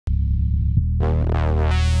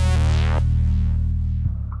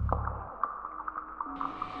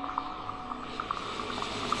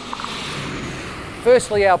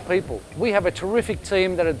Firstly, our people. We have a terrific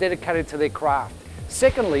team that are dedicated to their craft.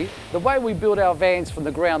 Secondly, the way we build our vans from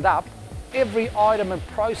the ground up, every item and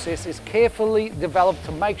process is carefully developed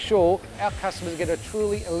to make sure our customers get a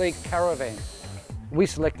truly elite caravan. We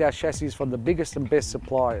select our chassis from the biggest and best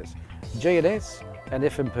suppliers, G&S and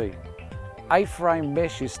F&P. A-frame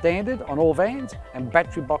mesh is standard on all vans and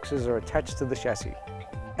battery boxes are attached to the chassis.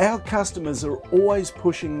 Our customers are always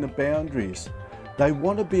pushing the boundaries. They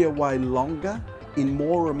want to be away longer, in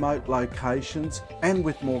more remote locations and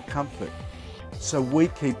with more comfort. So we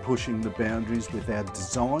keep pushing the boundaries with our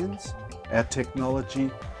designs, our technology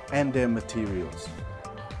and our materials.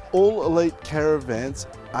 All elite caravans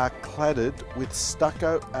are cladded with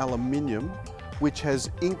stucco aluminium, which has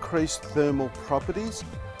increased thermal properties,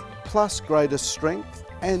 plus greater strength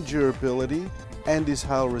and durability, and is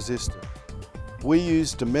hail resistant. We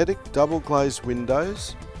use Dometic double glazed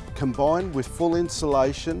windows, combined with full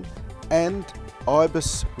insulation and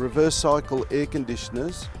IBIS reverse cycle air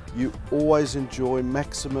conditioners. You always enjoy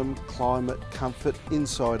maximum climate comfort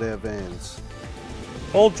inside our vans.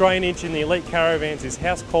 All drainage in the elite caravans is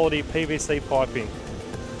house quality PVC piping.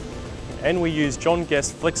 And we use John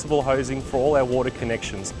Guest flexible hosing for all our water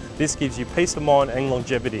connections. This gives you peace of mind and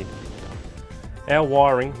longevity. Our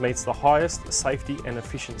wiring meets the highest safety and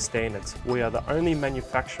efficient standards. We are the only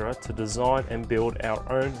manufacturer to design and build our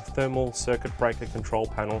own thermal circuit breaker control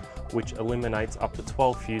panel, which eliminates up to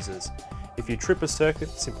 12 fuses. If you trip a circuit,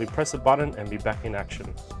 simply press a button and be back in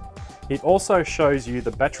action. It also shows you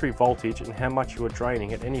the battery voltage and how much you are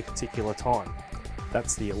draining at any particular time.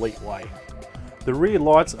 That's the elite way. The rear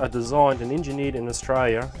lights are designed and engineered in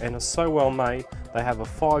Australia and are so well made they have a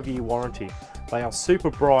 5-year warranty. They are super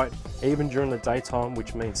bright even during the daytime,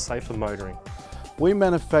 which means safer motoring. We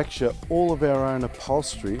manufacture all of our own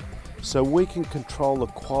upholstery so we can control the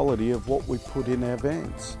quality of what we put in our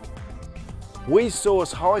vans. We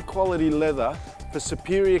source high quality leather for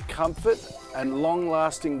superior comfort and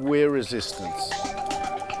long-lasting wear resistance.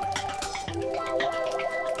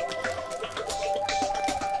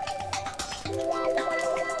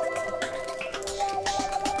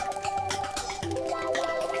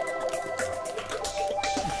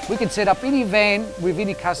 We can set up any van with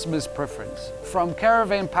any customer's preference, from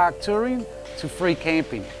caravan park touring to free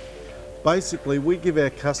camping. Basically, we give our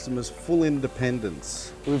customers full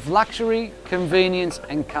independence. With luxury, convenience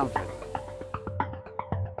and comfort.